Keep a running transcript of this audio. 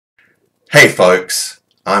Hey folks,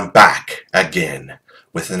 I'm back again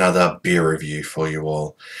with another beer review for you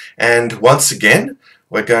all. And once again,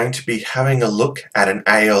 we're going to be having a look at an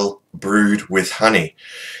ale brewed with honey.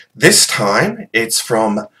 This time, it's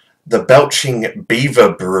from the Belching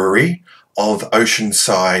Beaver Brewery of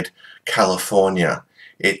Oceanside, California.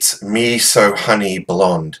 It's Me So Honey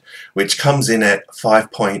Blonde, which comes in at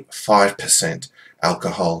 5.5%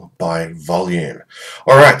 alcohol by volume.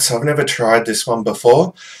 Alright, so I've never tried this one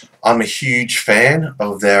before. I'm a huge fan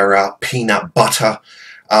of their peanut butter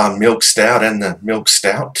milk stout and the milk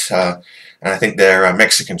stout. And I think their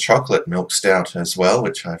Mexican chocolate milk stout as well,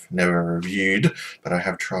 which I've never reviewed, but I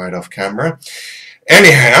have tried off camera.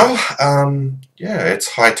 Anyhow, yeah, it's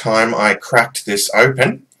high time I cracked this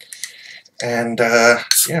open and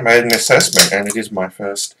yeah, made an assessment, and it is my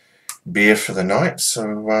first beer for the night,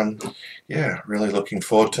 so yeah, really looking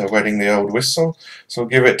forward to wetting the old whistle. So we'll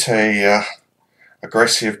give it a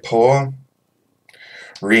aggressive pour,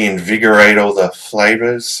 reinvigorate all the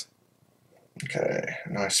flavors. Okay,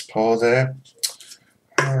 nice pour there.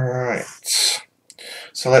 Alright,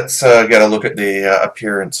 so let's get a look at the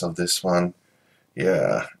appearance of this one.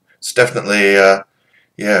 Yeah, it's definitely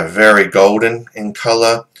yeah, very golden in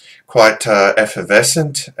color, quite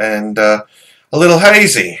effervescent, and a little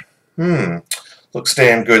hazy. Looks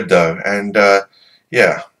damn good though, and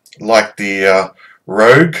yeah, like the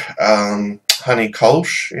Rogue Honey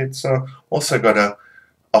Kolsch, it's also got a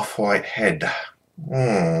off-white head.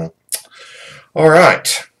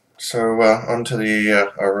 Alright, so onto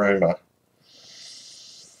the aroma.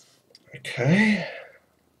 Okay.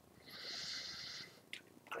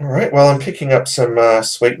 Alright, well, I'm picking up some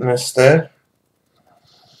sweetness there.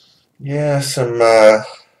 Yeah, some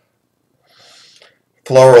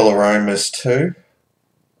floral aromas too.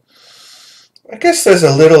 I guess there's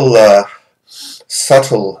a little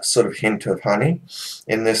subtle sort of hint of honey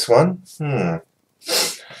in this one. I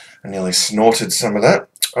nearly snorted some of that.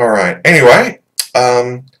 Alright, anyway,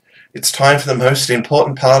 it's time for the most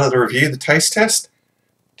important part of the review, the taste test.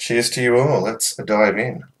 Cheers to you all. Let's dive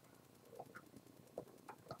in.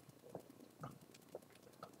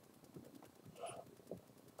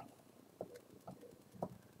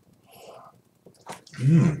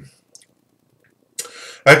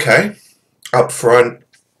 Okay, up front,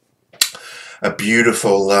 a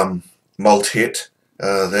beautiful malt hit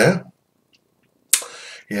there.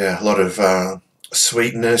 Yeah, a lot of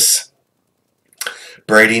sweetness,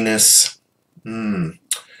 breadiness.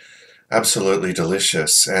 Absolutely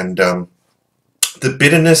delicious. And the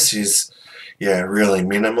bitterness is, yeah, really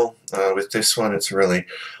minimal with this one. It's a really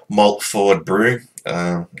malt forward brew.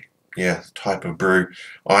 Yeah, type of brew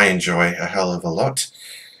I enjoy a hell of a lot.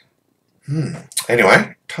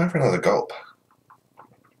 Anyway, time for another gulp.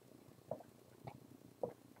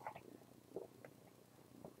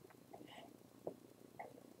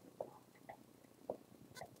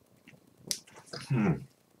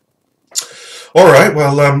 Alright,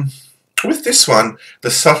 well, with this one,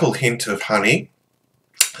 the subtle hint of honey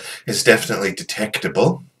is definitely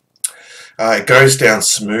detectable. It goes down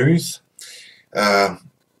smooth.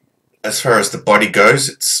 As far as the body goes,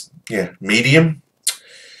 it's, yeah, medium.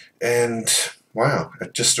 And, wow,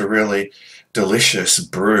 just a really delicious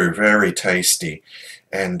brew, very tasty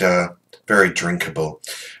and very drinkable.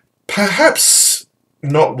 Perhaps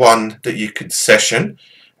not one that you could session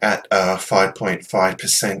at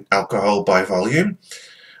 5.5% alcohol by volume,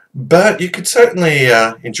 but you could certainly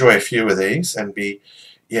enjoy a few of these and be,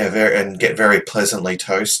 yeah, and get very pleasantly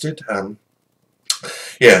toasted.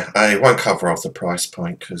 Yeah, I won't cover off the price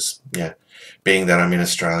point because, yeah, being that I'm in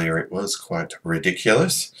Australia, it was quite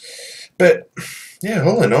ridiculous. But yeah,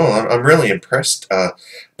 all in all, I'm really impressed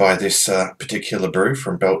by this particular brew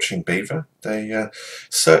from Belching Beaver. They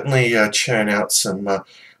certainly churn out some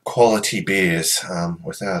quality beers,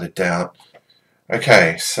 without a doubt.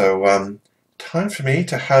 Okay, so time for me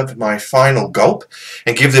to have my final gulp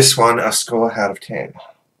and give this one a score out of 10.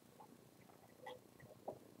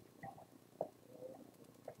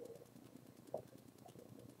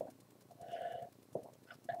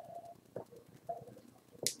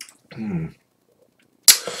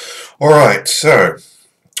 Alright, so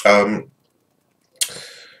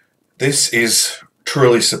this is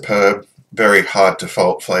truly superb, very hard to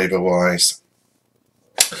fault flavour wise.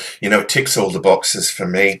 You know, it ticks all the boxes for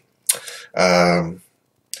me. Yeah,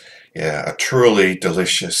 a truly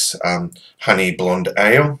delicious honey blonde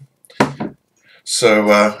ale. So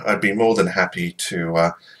I'd be more than happy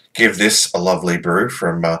to give this a lovely brew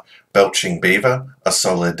from Belching Beaver a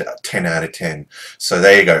solid 10 out of 10. So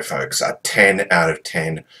there you go, folks, a 10 out of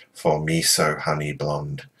 10 for Me So Honey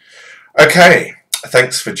Blonde. Okay,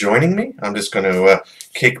 thanks for joining me. I'm just going to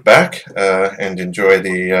kick back and enjoy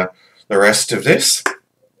the rest of this.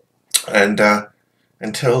 And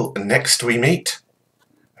until next we meet,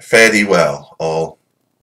 fare thee well, all.